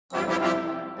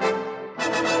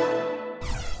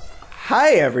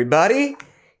Hi, everybody.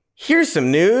 Here's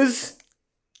some news.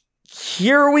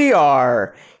 Here we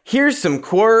are. Here's some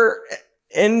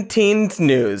quarantined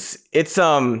news. It's,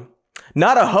 not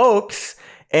a hoax,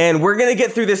 and we're gonna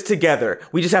get through this together.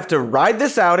 We just have to ride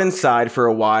this out inside for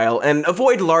a while and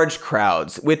avoid large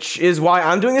crowds, which is why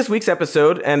I'm doing this week's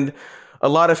episode and a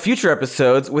lot of future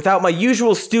episodes without my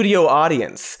usual studio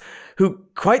audience, who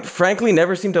quite frankly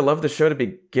never seem to love the show to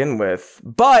begin with.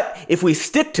 But if we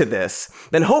stick to this,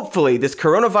 then hopefully this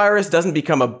coronavirus doesn't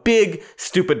become a big,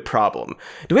 stupid problem.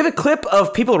 Do we have a clip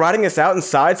of people riding this out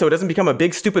inside so it doesn't become a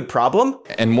big, stupid problem?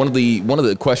 And one of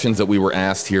the questions that we were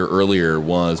asked here earlier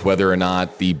was whether or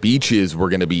not the beaches were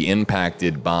going to be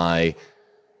impacted by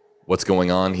what's going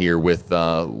on here with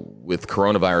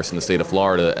coronavirus in the state of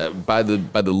Florida. By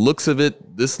the looks of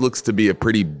it, this looks to be a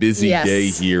pretty busy day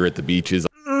here at the beaches.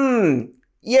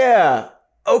 Yeah,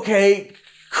 okay,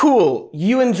 cool.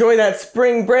 You enjoy that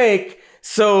spring break,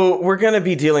 so we're gonna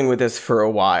be dealing with this for a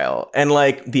while. And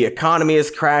like, the economy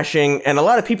is crashing, and a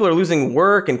lot of people are losing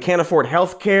work and can't afford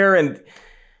healthcare, and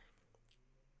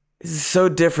this is so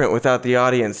different without the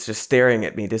audience just staring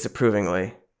at me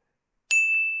disapprovingly.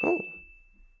 Oh.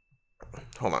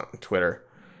 Hold on, Twitter.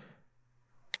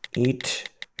 Eat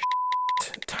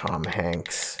shit, Tom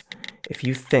Hanks. If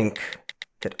you think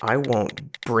that I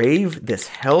won't brave this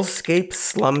hellscape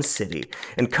slum city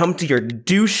and come to your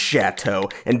douche chateau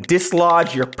and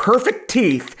dislodge your perfect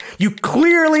teeth, you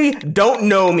clearly don't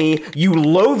know me, you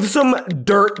loathsome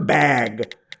dirt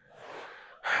bag.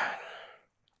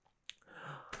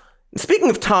 Speaking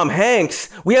of Tom Hanks,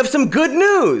 we have some good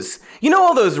news. You know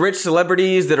all those rich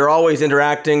celebrities that are always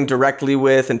interacting directly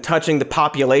with and touching the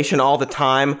population all the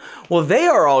time? Well, they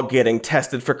are all getting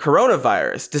tested for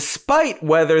coronavirus, despite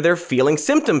whether they're feeling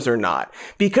symptoms or not,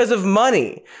 because of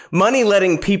money. Money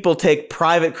letting people take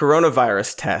private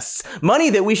coronavirus tests. Money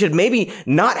that we should maybe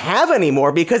not have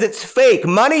anymore because it's fake.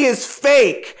 Money is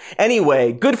fake.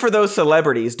 Anyway, good for those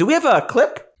celebrities. Do we have a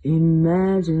clip?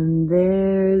 Imagine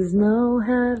there's no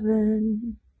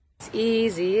heaven. It's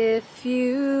easy if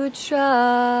you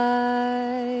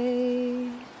try.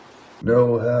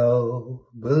 No hell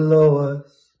below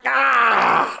us.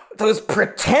 Ah, those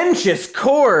pretentious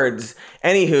chords.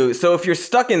 Anywho, so if you're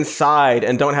stuck inside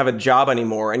and don't have a job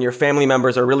anymore and your family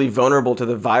members are really vulnerable to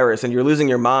the virus and you're losing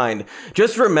your mind,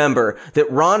 just remember that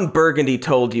Ron Burgundy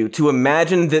told you to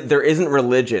imagine that there isn't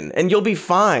religion and you'll be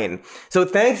fine. So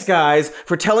thanks, guys,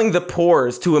 for telling the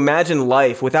poors to imagine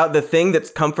life without the thing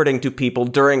that's comforting to people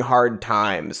during hard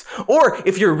times. Or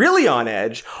if you're really on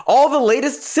edge, all the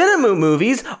latest cinema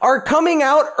movies are coming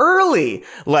out early,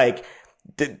 like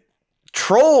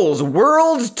Trolls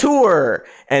World Tour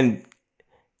and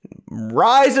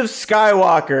Rise of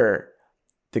Skywalker.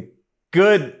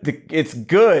 It's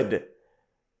good.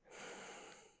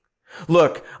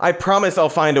 Look, I promise I'll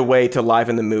find a way to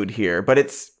liven the mood here, but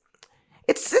it's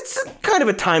kind of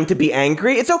a time to be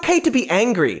angry. It's okay to be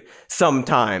angry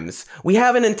sometimes. We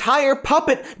have an entire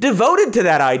puppet devoted to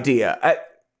that idea.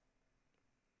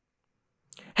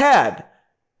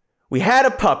 We had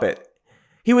a puppet.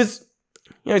 He was,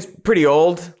 he's pretty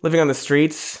old, living on the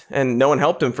streets, and no one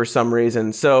helped him for some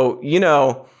reason. So,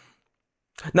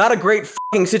 not a great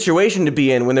fucking situation to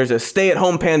be in when there's a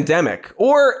stay-at-home pandemic,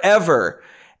 or ever.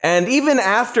 And even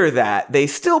after that, they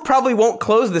still probably won't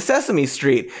close the Sesame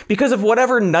Street because of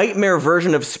whatever nightmare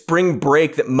version of spring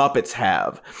break that Muppets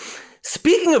have.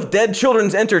 Speaking of dead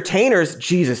children's entertainers,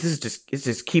 Jesus, it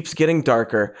just keeps getting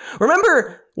darker.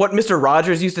 Remember what Mr.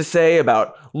 Rogers used to say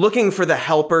about looking for the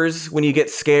helpers when you get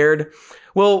scared?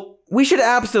 Well, we should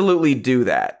absolutely do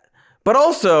that. But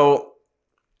also,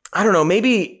 I don't know,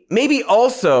 maybe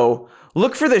also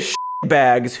look for the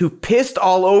bags who pissed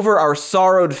all over our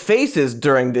sorrowed faces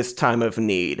during this time of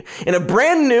need in a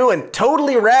brand new and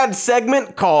totally rad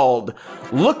segment called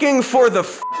Looking for the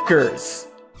Fuckers.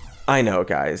 I know,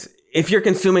 guys. If you're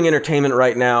consuming entertainment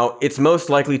right now, it's most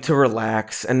likely to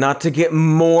relax and not to get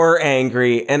more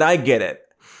angry, and I get it.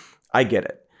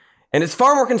 And it's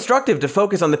far more constructive to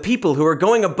focus on the people who are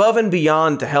going above and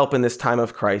beyond to help in this time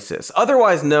of crisis,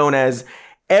 otherwise known as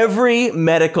every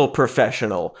medical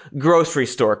professional, grocery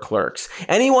store clerks,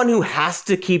 anyone who has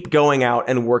to keep going out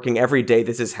and working every day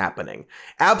this is happening.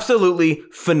 Absolutely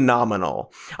phenomenal.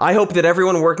 I hope that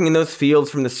everyone working in those fields,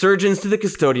 from the surgeons to the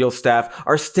custodial staff,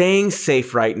 are staying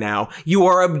safe right now. You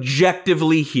are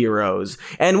objectively heroes.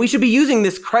 And we should be using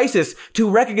this crisis to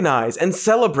recognize and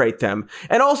celebrate them,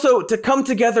 and also to come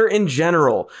together in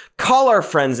general, call our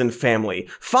friends and family,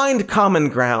 find common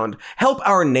ground, help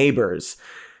our neighbors.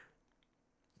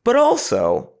 But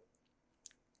also,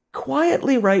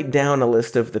 quietly write down a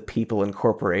list of the people and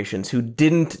corporations who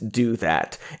didn't do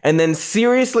that, and then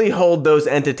seriously hold those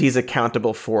entities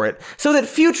accountable for it, so that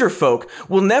future folk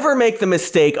will never make the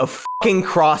mistake of fucking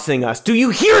crossing us. Do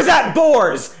you hear that,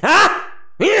 boars? Huh?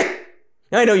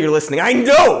 I know you're listening. I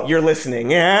know you're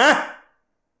listening. Yeah?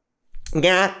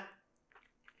 Yeah.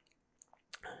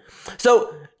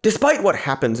 So, despite what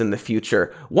happens in the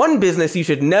future, one business you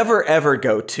should never ever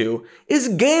go to is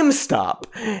GameStop.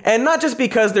 And not just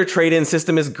because their trade-in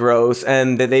system is gross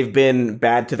and that they've been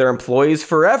bad to their employees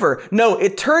forever. No,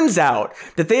 it turns out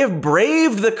that they have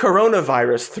braved the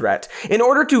coronavirus threat in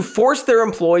order to force their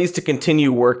employees to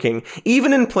continue working,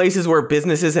 even in places where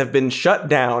businesses have been shut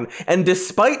down, and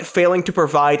despite failing to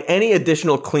provide any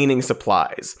additional cleaning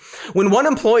supplies. When one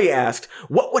employee asked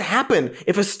what would happen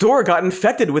if a store got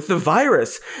infected with the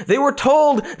virus, they were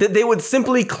told that they would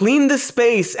simply clean the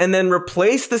space and then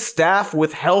replace the staff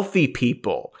with healthy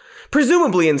people.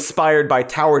 Presumably inspired by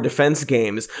tower defense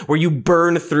games where you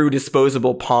burn through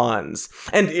disposable pawns.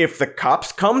 And if the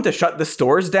cops come to shut the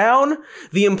stores down,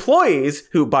 the employees,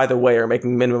 who by the way are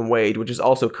making minimum wage, which is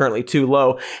also currently too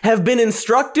low, have been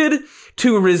instructed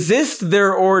to resist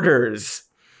their orders.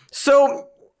 So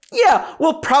yeah,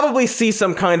 we'll probably see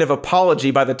some kind of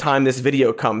apology by the time this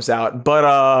video comes out,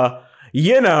 but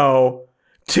you know,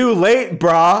 too late,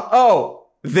 brah. Oh,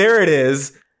 there it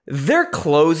is. They're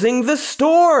closing the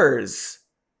stores.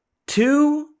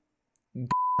 Too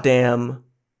damn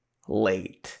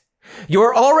late.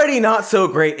 Your already not so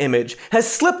great image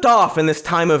has slipped off in this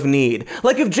time of need,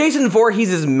 like if Jason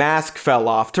Voorhees' mask fell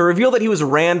off to reveal that he was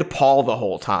Rand Paul the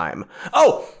whole time.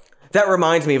 Oh, that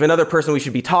reminds me of another person we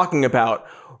should be talking about.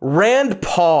 Rand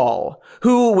Paul,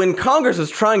 who, when Congress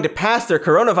was trying to pass their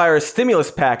coronavirus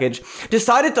stimulus package,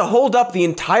 decided to hold up the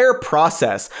entire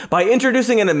process by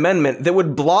introducing an amendment that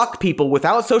would block people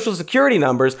without social security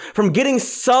numbers from getting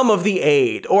some of the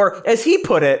aid. Or, as he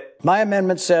put it, my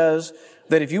amendment says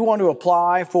that if you want to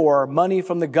apply for money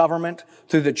from the government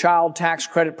through the child tax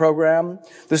credit program,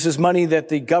 this is money that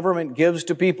the government gives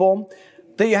to people,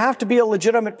 that you have to be a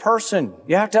legitimate person.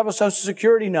 You have to have a social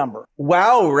security number.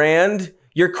 Wow, Rand.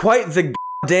 You're quite the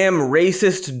goddamn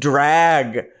racist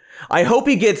drag. I hope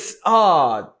he gets,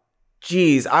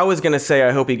 geez, I was gonna say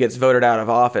I hope he gets voted out of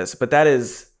office, but that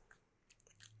is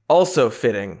also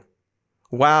fitting.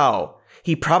 Wow,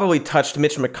 he probably touched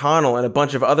Mitch McConnell and a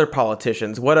bunch of other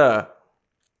politicians. What a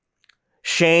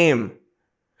shame.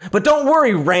 But don't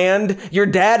worry, Rand, your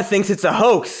dad thinks it's a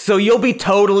hoax, so you'll be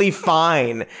totally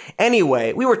fine.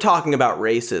 Anyway, we were talking about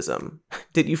racism.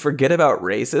 Did you forget about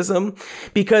racism?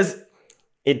 Because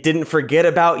it didn't forget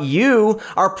about you.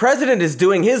 Our president is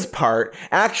doing his part,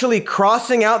 actually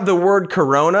crossing out the word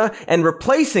corona and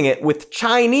replacing it with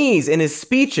Chinese in his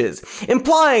speeches,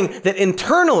 implying that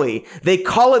internally they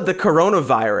call it the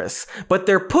coronavirus, but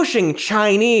they're pushing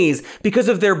Chinese because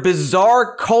of their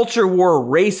bizarre culture war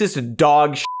racist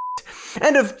dog shit.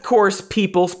 And of course,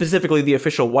 people, specifically the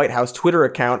official White House Twitter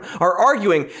account, are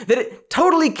arguing that it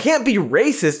totally can't be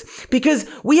racist because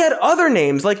we had other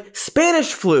names like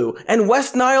Spanish flu and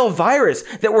West Nile virus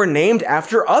that were named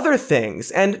after other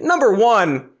things. And number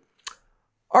one,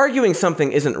 arguing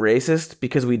something isn't racist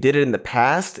because we did it in the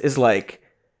past is like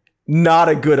not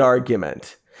a good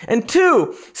argument. And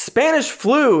two, Spanish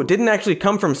flu didn't actually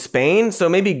come from Spain, so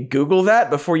maybe Google that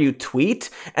before you tweet.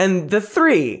 And the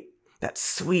three, that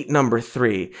sweet number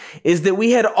three, is that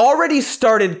we had already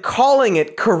started calling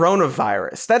it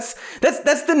coronavirus.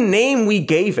 That's the name we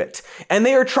gave it. And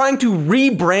they are trying to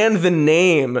rebrand the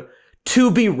name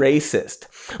to be racist.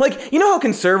 Like, you know how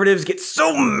conservatives get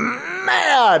so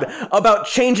mad about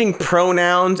changing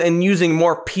pronouns and using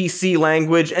more PC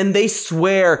language, and they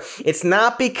swear it's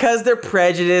not because they're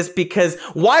prejudiced, because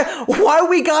why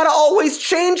we gotta always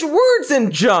change words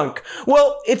and junk?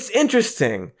 Well, it's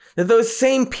interesting that those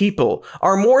same people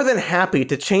are more than happy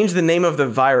to change the name of the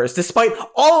virus, despite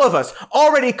all of us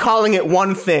already calling it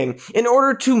one thing, in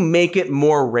order to make it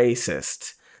more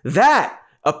racist. That,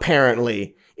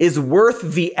 apparently, is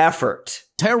worth the effort.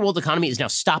 The entire world economy is now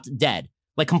stopped dead,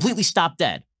 like completely stopped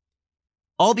dead.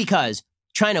 All because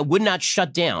China would not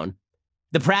shut down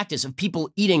the practice of people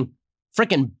eating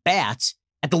frickin' bats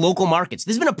at the local markets.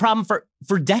 This has been a problem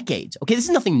for decades. Okay, this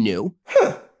is nothing new.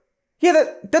 Huh. Yeah,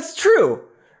 that's true.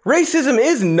 Racism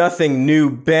is nothing new,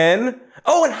 Ben.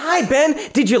 Oh, and hi, Ben.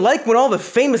 Did you like when all the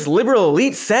famous liberal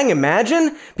elites sang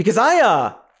Imagine? Because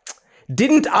I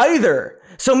didn't either.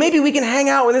 So maybe we can hang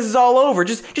out when this is all over.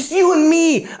 Just you and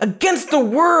me against the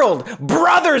world.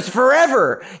 Brothers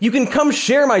forever. You can come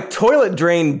share my toilet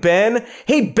drain, Ben.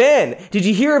 Hey, Ben, did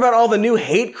you hear about all the new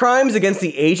hate crimes against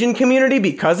the Asian community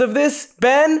because of this,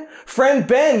 Ben? Friend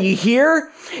Ben, you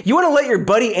hear? You want to let your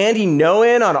buddy Andy know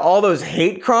in on all those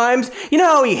hate crimes? You know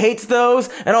how he hates those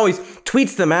and always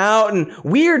tweets them out, and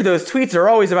weird those tweets are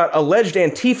always about alleged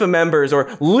Antifa members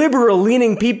or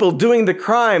liberal-leaning people doing the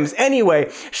crimes.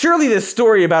 Anyway, surely this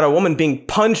story about a woman being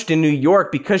punched in New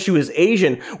York because she was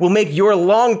Asian will make your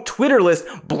long Twitter list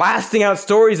blasting out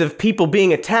stories of people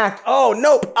being attacked. Oh,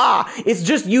 nope. It's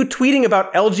just you tweeting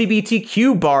about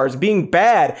LGBTQ bars being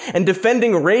bad and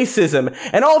defending racism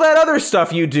and all that other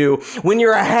stuff you do when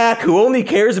you're a hack who only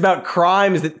cares about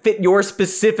crimes that fit your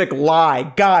specific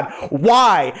lie. God,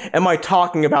 why am I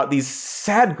talking about these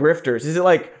sad grifters? Is it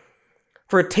like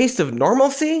for a taste of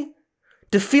normalcy?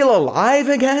 To feel alive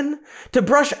again? To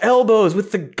brush elbows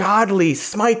with the godly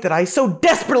smite that I so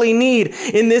desperately need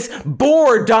in this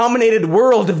boar-dominated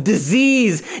world of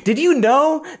disease? Did you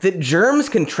know that germs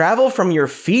can travel from your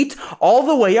feet all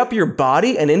the way up your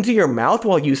body and into your mouth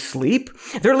while you sleep?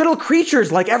 They're little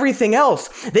creatures like everything else.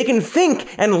 They can think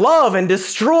and love and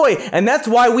destroy, and that's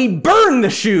why we burn the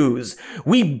shoes.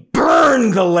 We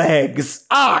burn the legs.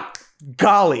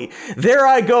 Golly, there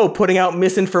I go putting out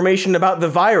misinformation about the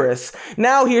virus.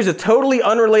 Now here's a totally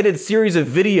unrelated series of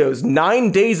videos 9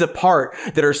 days apart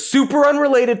that are super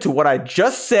unrelated to what I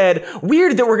just said.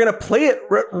 Weird that we're gonna play it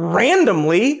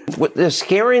randomly. They're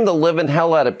scaring the living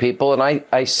hell out of people, and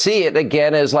I see it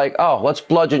again as like, oh, let's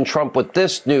bludgeon Trump with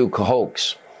this new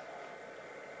hoax.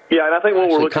 Yeah, and I think what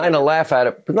we're looking kind of laugh at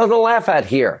it, but nothing to laugh at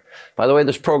here. By the way,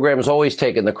 this program has always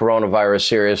taken the coronavirus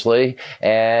seriously,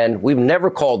 and we've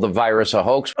never called the virus a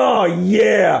hoax. Oh,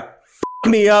 yeah.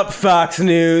 Me up, Fox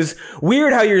News.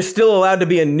 Weird how you're still allowed to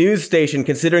be a news station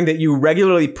considering that you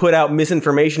regularly put out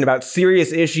misinformation about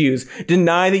serious issues,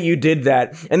 deny that you did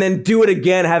that, and then do it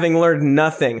again having learned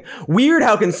nothing. Weird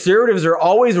how conservatives are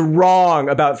always wrong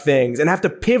about things and have to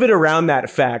pivot around that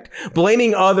fact,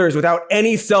 blaming others without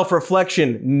any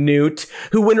self-reflection, Newt,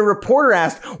 who when a reporter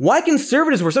asked why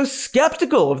conservatives were so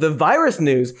skeptical of the virus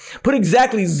news, put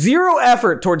exactly zero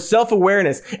effort towards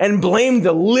self-awareness and blamed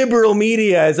the liberal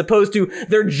media as opposed to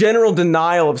their general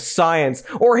denial of science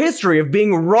or history of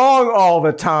being wrong all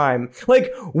the time.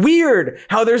 Like, weird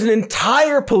how there's an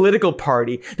entire political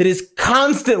party that is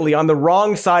constantly on the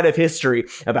wrong side of history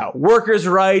about workers'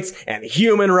 rights and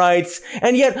human rights,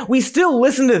 and yet we still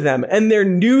listen to them and their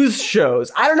news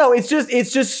shows. I don't know, it's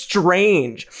just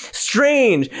strange.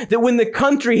 Strange that when the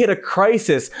country hit a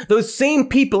crisis, those same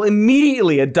people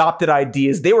immediately adopted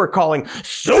ideas they were calling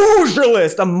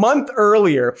socialist a month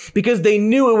earlier because they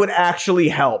knew it would actually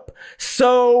help.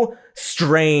 So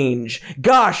strange.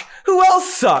 Gosh, who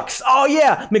else sucks? Oh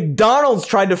yeah, McDonald's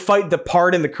tried to fight the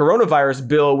part in the coronavirus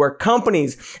bill where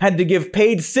companies had to give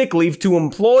paid sick leave to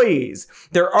employees.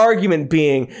 Their argument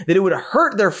being that it would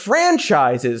hurt their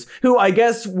franchises, who I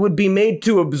guess would be made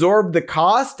to absorb the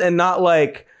cost and not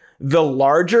like the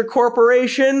larger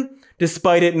corporation,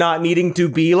 despite it not needing to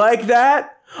be like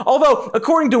that. Although,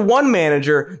 according to one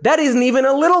manager, that isn't even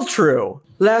a little true.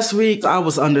 Last week, I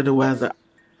was under the weather.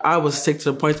 I was sick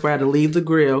to the point where I had to leave the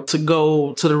grill to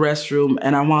go to the restroom,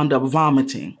 and I wound up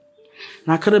vomiting.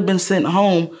 And I could have been sent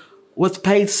home with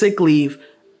paid sick leave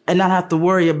and not have to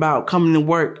worry about coming to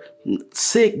work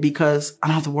sick because I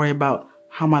don't have to worry about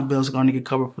how my bills are going to get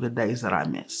covered for the days that I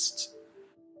missed.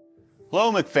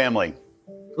 Hello, McFamily.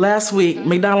 Last week,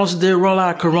 McDonald's did roll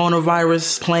out a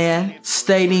coronavirus plan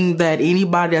stating that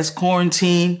anybody that's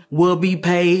quarantined will be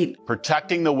paid.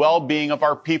 Protecting the well-being of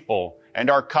our people and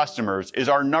our customers is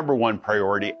our #1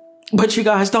 priority. But you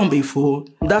guys, don't be fooled.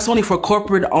 That's only for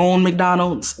corporate-owned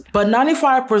McDonald's. But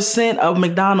 95% of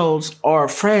McDonald's are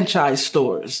franchise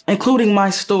stores, including my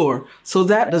store. So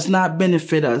that does not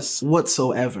benefit us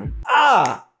whatsoever.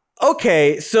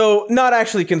 Okay, so not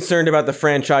actually concerned about the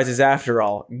franchises after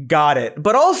all. Got it.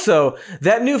 But also,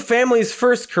 that new Families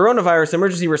First Coronavirus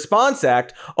Emergency Response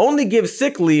Act only gives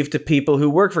sick leave to people who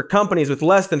work for companies with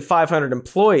less than 500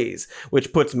 employees,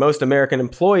 which puts most American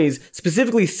employees,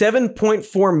 specifically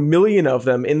 7.4 million of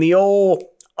them, in the old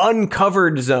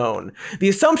uncovered zone. The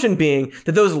assumption being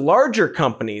that those larger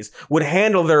companies would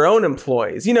handle their own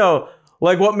employees. You know,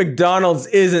 like what McDonald's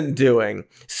isn't doing.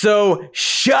 So,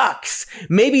 shucks,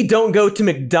 maybe don't go to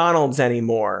McDonald's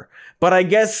anymore. But I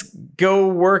guess go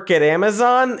work at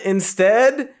Amazon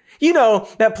instead? You know,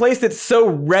 that place that's so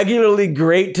regularly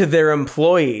great to their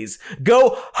employees.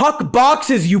 Go huck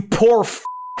boxes, you poor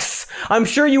f***s. I'm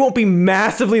sure you won't be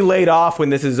massively laid off when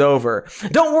this is over.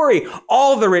 Don't worry,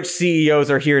 all the rich CEOs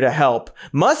are here to help.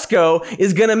 Musco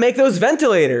is gonna make those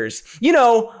ventilators. You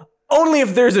know, only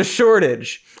if there's a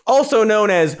shortage. Also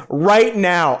known as right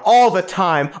now, all the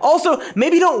time. Also,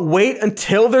 maybe don't wait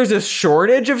until there's a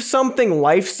shortage of something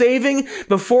life-saving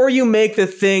before you make the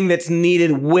thing that's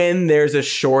needed when there's a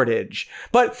shortage.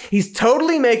 But he's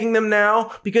totally making them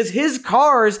now because his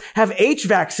cars have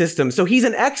HVAC systems, so he's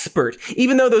an expert,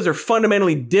 even though those are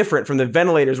fundamentally different from the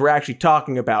ventilators we're actually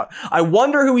talking about. I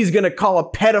wonder who he's gonna call a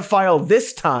pedophile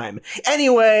this time.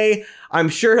 Anyway, I'm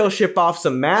sure he'll ship off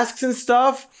some masks and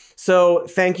stuff. So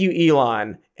thank you,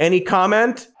 Elon. Any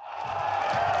comment?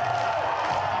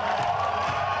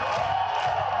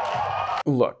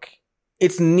 Look,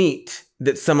 it's neat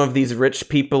that some of these rich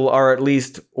people are at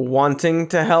least wanting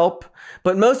to help,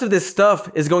 but most of this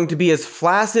stuff is going to be as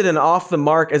flaccid and off the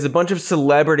mark as a bunch of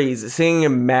celebrities singing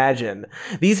Imagine.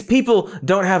 These people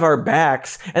don't have our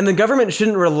backs, and the government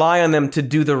shouldn't rely on them to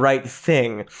do the right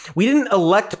thing. We didn't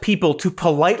elect people to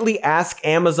politely ask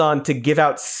Amazon to give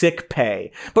out sick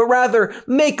pay, but rather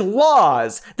make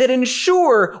laws that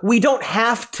ensure we don't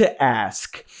have to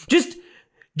ask. Just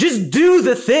do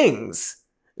the things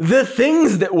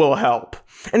that will help.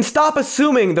 And stop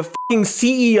assuming the fucking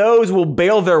CEOs will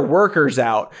bail their workers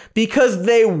out, because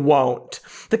they won't.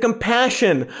 The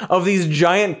compassion of these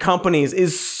giant companies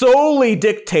is solely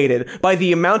dictated by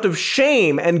the amount of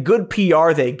shame and good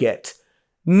PR they get.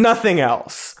 Nothing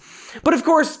else. But of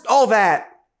course, all that,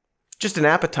 just an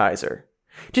appetizer.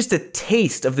 Just a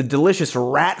taste of the delicious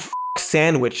rat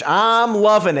sandwich, I'm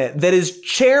loving it, that is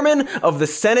Chairman of the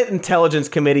Senate Intelligence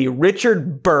Committee,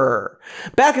 Richard Burr.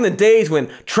 Back in the days when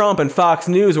Trump and Fox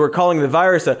News were calling the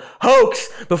virus a hoax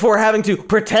before having to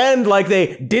pretend like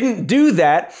they didn't do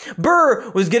that,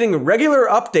 Burr was getting regular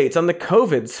updates on the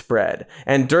COVID spread.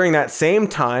 And during that same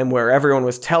time where everyone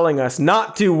was telling us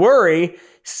not to worry,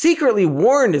 secretly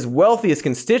warned his wealthiest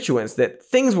constituents that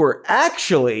things were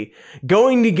actually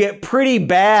going to get pretty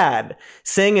bad,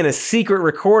 saying in a secret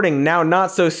recording, now not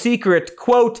so secret,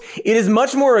 quote, "It is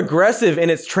much more aggressive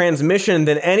in its transmission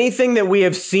than anything that we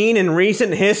have seen in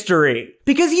recent history."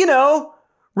 Because, you know,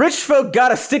 rich folk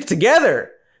gotta stick together.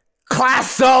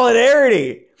 Class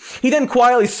solidarity. He then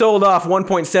quietly sold off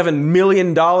 $1.7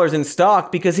 million in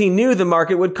stock because he knew the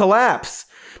market would collapse.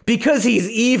 Because he's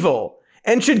evil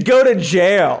and should go to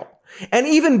jail. And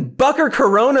even Bucker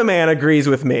Corona Man agrees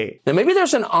with me. Now, maybe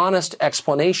there's an honest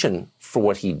explanation for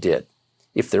what he did.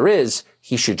 If there is,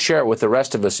 he should share it with the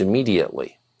rest of us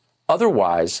immediately.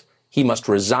 Otherwise, he must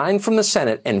resign from the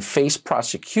Senate and face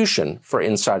prosecution for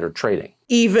insider trading.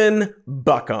 Even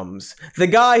Buckums, the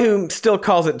guy who still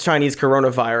calls it Chinese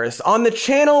coronavirus, on the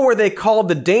channel where they called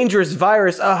the dangerous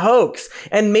virus a hoax,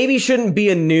 and maybe shouldn't be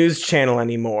a news channel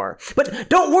anymore. But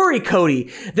don't worry,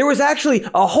 Cody, there was actually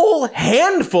a whole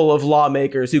handful of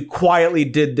lawmakers who quietly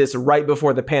did this right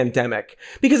before the pandemic.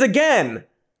 Because again,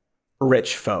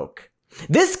 rich folk.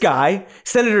 This guy,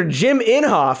 Senator Jim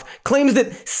Inhofe, claims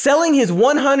that selling his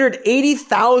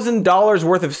 $180,000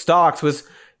 worth of stocks was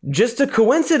just a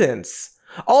coincidence.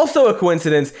 Also a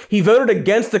coincidence, he voted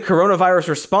against the coronavirus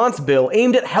response bill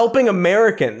aimed at helping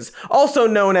Americans, also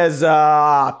known as,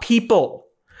 people.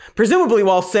 Presumably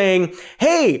while saying,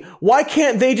 hey, why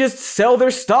can't they just sell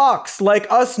their stocks like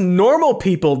us normal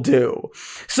people do?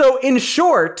 So in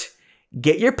short,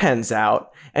 get your pens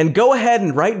out and go ahead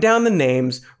and write down the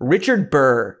names Richard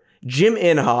Burr, Jim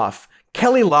Inhofe,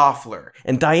 Kelly Loeffler,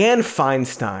 and Dianne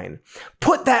Feinstein.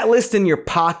 Put that list in your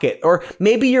pocket or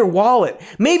maybe your wallet.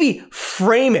 Maybe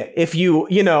frame it if you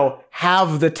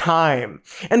have the time.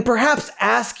 And perhaps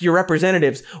ask your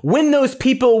representatives when those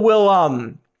people will,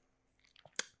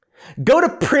 go to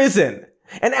prison.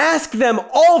 And ask them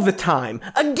all the time,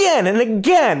 again and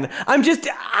again. I'm just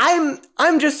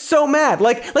so mad.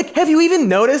 Like, have you even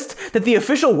noticed that the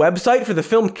official website for the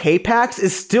film K-Pax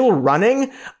is still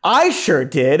running? I sure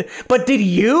did. But did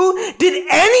you? Did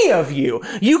any of you?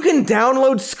 You can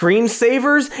download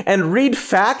screensavers and read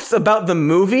facts about the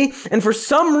movie. And for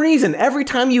some reason, every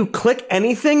time you click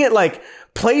anything, it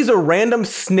plays a random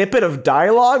snippet of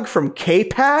dialogue from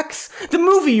K-Pax, the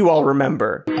movie you all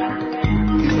remember.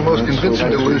 The most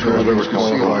convincing delusion I've ever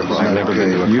come across. I've never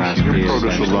been to a class P. The most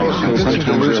convincing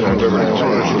delusion I've ever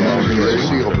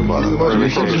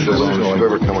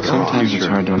come across. Sometimes it's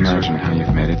hard to imagine how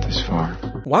you've made it this far.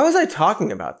 Why was I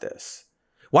talking about this?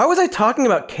 Why was I talking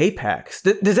about K-Pax?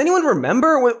 Does anyone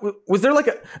remember? Was there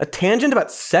a tangent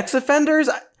about sex offenders?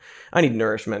 I need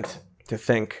nourishment to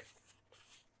think.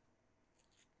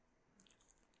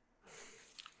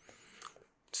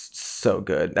 so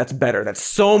good. That's better. That's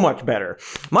so much better.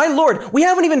 My lord, we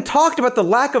haven't even talked about the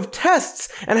lack of tests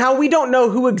and how we don't know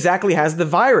who exactly has the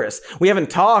virus. We haven't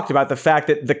talked about the fact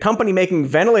that the company making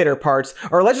ventilator parts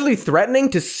are allegedly threatening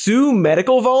to sue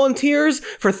medical volunteers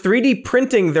for 3D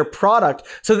printing their product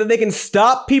so that they can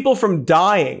stop people from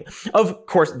dying. Of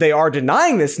course, they are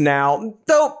denying this now,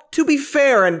 though, to be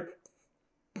fair, and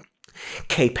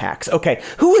K-Pax. Okay,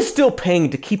 who is still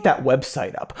paying to keep that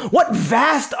website up? What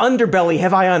vast underbelly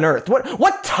have I unearthed?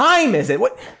 What time is it?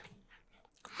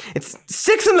 It's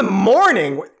 6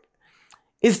 a.m.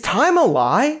 Is time a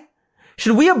lie?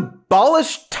 Should we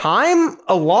abolish time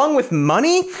along with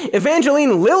money?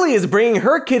 Evangeline Lilly is bringing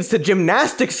her kids to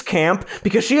gymnastics camp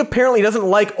because she apparently doesn't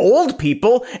like old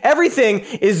people. Everything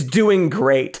is doing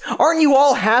great. Aren't you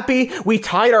all happy we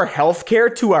tied our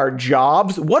healthcare to our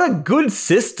jobs? What a good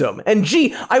system. And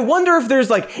gee, I wonder if there's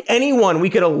like anyone we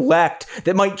could elect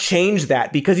that might change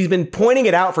that, because he's been pointing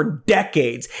it out for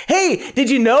decades. Hey, did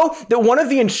you know that one of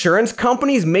the insurance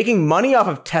companies making money off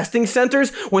of testing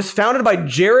centers was founded by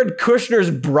Jared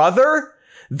Kushner's brother?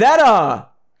 Why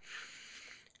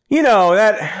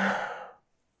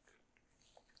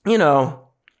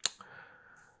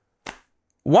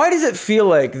does it feel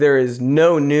like there is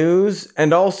no news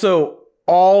and also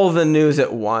all the news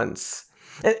at once?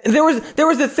 And there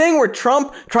was the thing where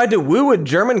Trump tried to woo a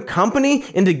German company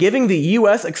into giving the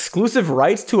US exclusive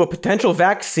rights to a potential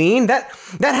vaccine. That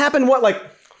happened,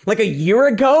 like a year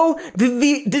ago? Did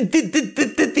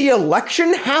the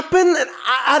election happen?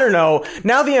 I don't know.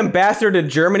 Now the ambassador to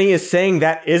Germany is saying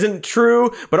that isn't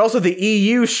true, but also the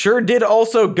EU sure did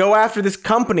also go after this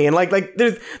company. And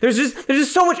there's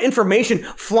just so much information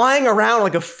flying around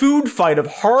like a food fight of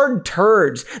hard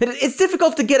turds. It's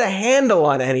difficult to get a handle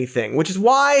on anything, which is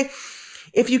why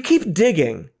if you keep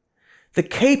digging, the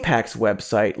K-Pax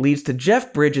website leads to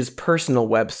Jeff Bridges' personal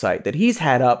website that he's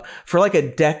had up for like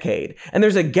a decade. And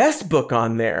there's a guest book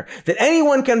on there that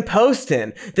anyone can post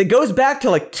in that goes back to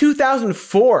like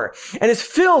 2004 and is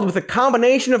filled with a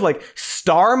combination of like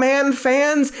Starman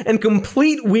fans and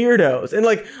complete weirdos. And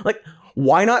like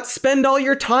why not spend all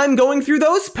your time going through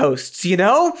those posts, you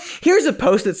know? Here's a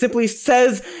post that simply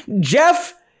says,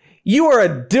 Jeff, you are a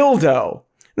dildo.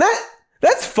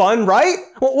 That's fun, right?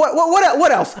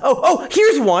 What else? Oh,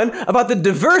 here's one about the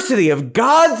diversity of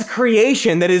God's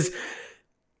creation that is...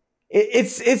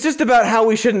 It's just about how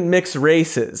we shouldn't mix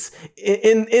races.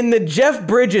 In the Jeff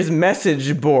Bridges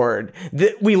message board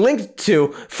that we linked to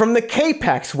from the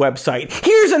K-Pax website,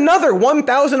 here's another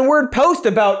 1,000-word post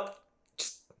about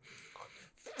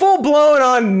full-blown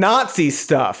on Nazi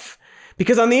stuff.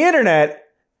 Because on the internet,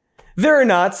 there are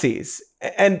Nazis.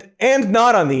 And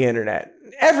not on the internet.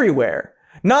 Everywhere.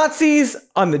 Nazis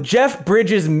on the Jeff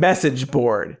Bridges message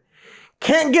board.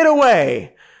 Can't get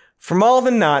away from all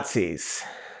the Nazis.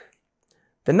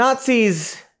 The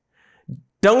Nazis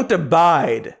don't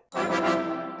abide.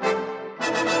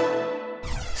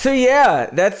 So yeah,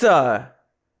 that's how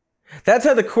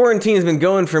the quarantine has been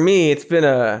going for me. It's been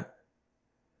a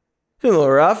little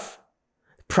rough.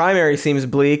 Primary seems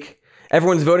bleak.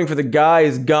 Everyone's voting for the guy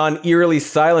who's gone eerily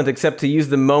silent except to use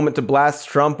the moment to blast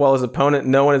Trump while his opponent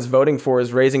no one is voting for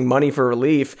is raising money for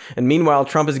relief. And meanwhile,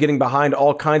 Trump is getting behind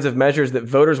all kinds of measures that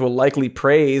voters will likely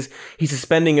praise. He's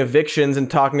suspending evictions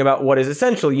and talking about what is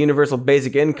essentially universal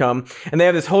basic income. And they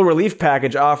have this whole relief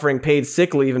package offering paid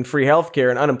sick leave and free healthcare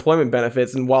and unemployment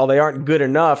benefits. And while they aren't good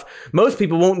enough, most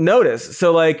people won't notice.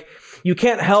 So you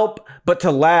can't help but to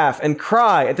laugh and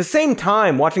cry at the same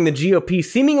time watching the GOP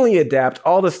seemingly adapt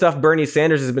all the stuff Bernie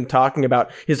Sanders has been talking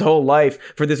about his whole life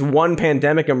for this one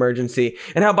pandemic emergency,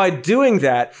 and how by doing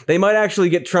that, they might actually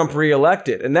get Trump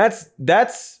reelected. And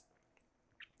that's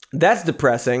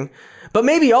depressing, but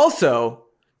maybe also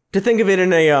to think of it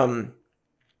in a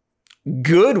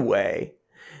good way.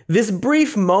 This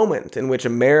brief moment in which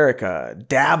America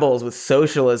dabbles with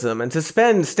socialism and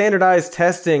suspends standardized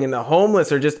testing and the homeless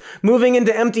are just moving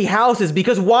into empty houses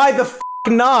because why the f***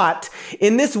 not?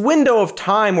 In this window of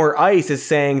time where ICE is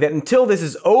saying that until this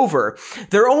is over,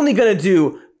 they're only going to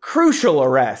do crucial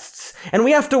arrests. And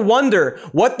we have to wonder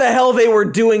what the hell they were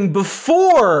doing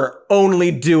before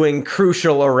only doing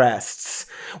crucial arrests.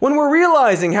 When we're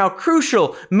realizing how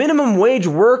crucial minimum wage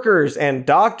workers and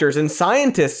doctors and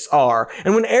scientists are,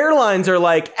 and when airlines are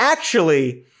like,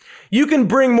 actually, you can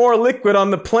bring more liquid on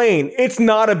the plane, it's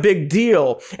not a big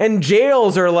deal, and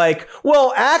jails are like,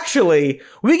 well, actually,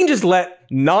 we can just let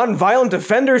non-violent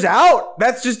offenders out.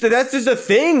 That's just a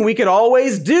thing we could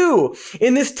always do.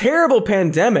 In this terrible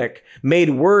pandemic,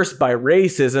 made worse by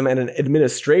racism and an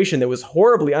administration that was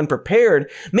horribly unprepared,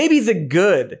 maybe the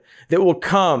good that will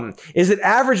come is that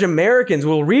average Americans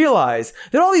will realize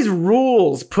that all these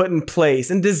rules put in place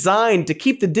and designed to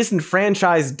keep the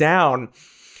disenfranchised down,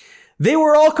 they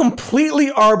were all completely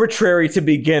arbitrary to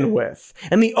begin with.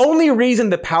 And the only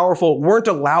reason the powerful weren't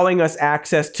allowing us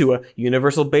access to a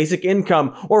universal basic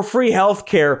income or free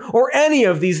healthcare or any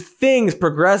of these things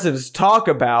progressives talk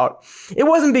about, it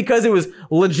wasn't because it was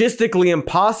logistically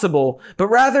impossible, but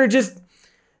rather just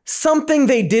something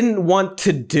they didn't want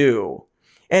to do.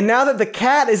 And now that the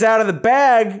cat is out of the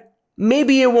bag,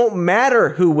 maybe it won't matter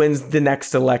who wins the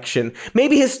next election.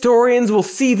 Maybe historians will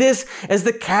see this as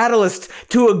the catalyst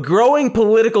to a growing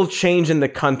political change in the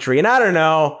country. And I don't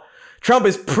know, Trump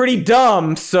is pretty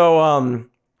dumb, so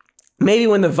maybe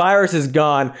when the virus is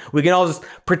gone, we can all just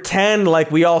pretend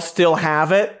like we all still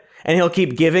have it, and he'll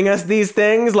keep giving us these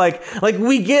things. Like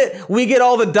we get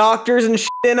all the doctors and shit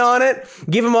in on it,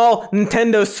 give them all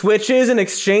Nintendo Switches in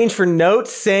exchange for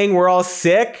notes saying we're all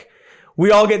sick.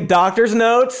 We all get doctor's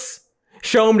notes.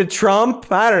 Show them to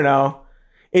Trump. I don't know.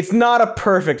 It's not a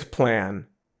perfect plan.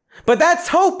 But that's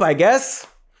hope, I guess.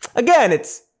 Again,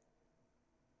 it's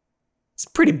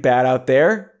pretty bad out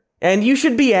there. And you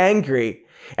should be angry.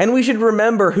 And we should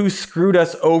remember who screwed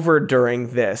us over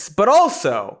during this. But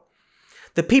also,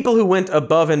 the people who went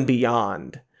above and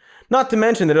beyond. Not to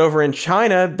mention that over in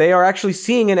China, they are actually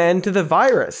seeing an end to the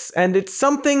virus. And it's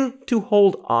something to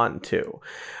hold on to.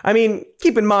 I mean,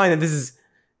 keep in mind that this is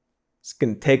it's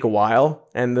going to take a while,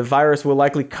 and the virus will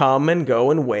likely come and go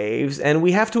in waves, and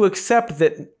we have to accept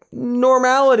that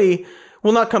normality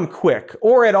will not come quick,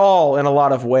 or at all in a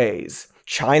lot of ways.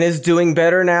 China's doing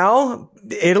better now,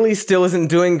 Italy still isn't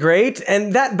doing great,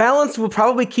 and that balance will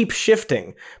probably keep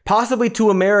shifting, possibly to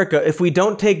America if we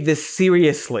don't take this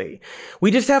seriously.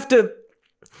 We just have to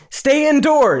stay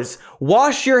indoors,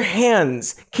 wash your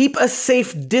hands, keep a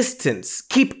safe distance,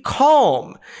 keep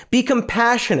calm, be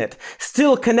compassionate,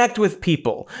 still connect with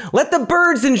people. Let the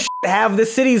birds and shit have the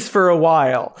cities for a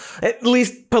while. At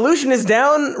least pollution is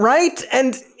down, right?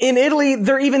 And in Italy,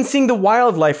 they're even seeing the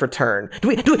wildlife return. Do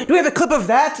we have a clip of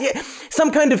that? Yeah,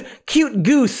 some kind of cute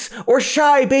goose or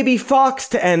shy baby fox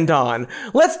to end on.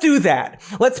 Let's do that.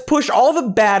 Let's push all the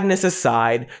badness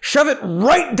aside, shove it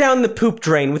right down the poop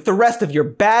drain with the rest of your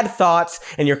bad thoughts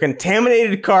and your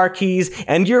contaminated car keys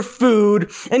and your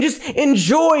food, and just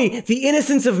enjoy the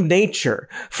innocence of nature.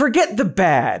 Forget the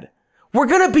bad. We're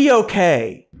gonna be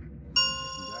okay.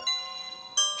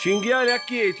 Cinghiale a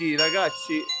Katy,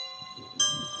 ragazzi.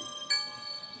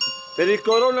 Per il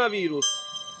coronavirus.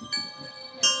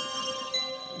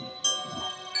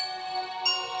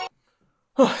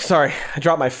 Oh, sorry, I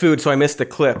dropped my food, so I missed the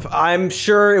clip. I'm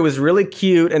sure it was really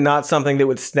cute and not something that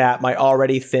would snap my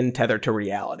already thin tether to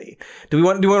reality. Do we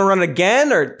want to run it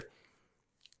again, or?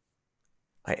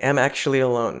 I am actually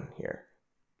alone here.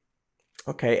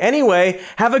 Okay, anyway,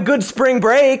 have a good spring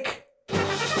break.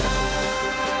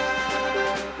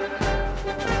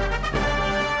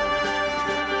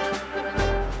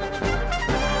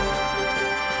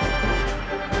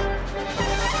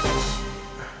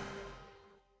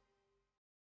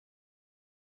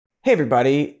 Hey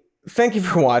everybody, thank you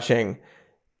for watching.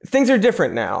 Things are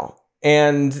different now,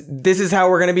 and this is how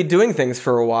we're going to be doing things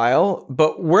for a while,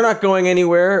 but we're not going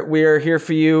anywhere. We are here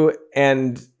for you,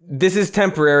 and this is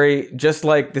temporary, just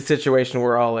like the situation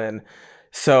we're all in.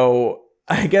 So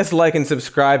I guess like and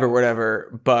subscribe or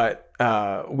whatever, but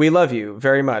we love you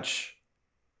very much.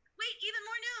 Wait, even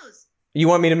more news. You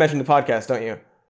want me to mention the podcast, don't you?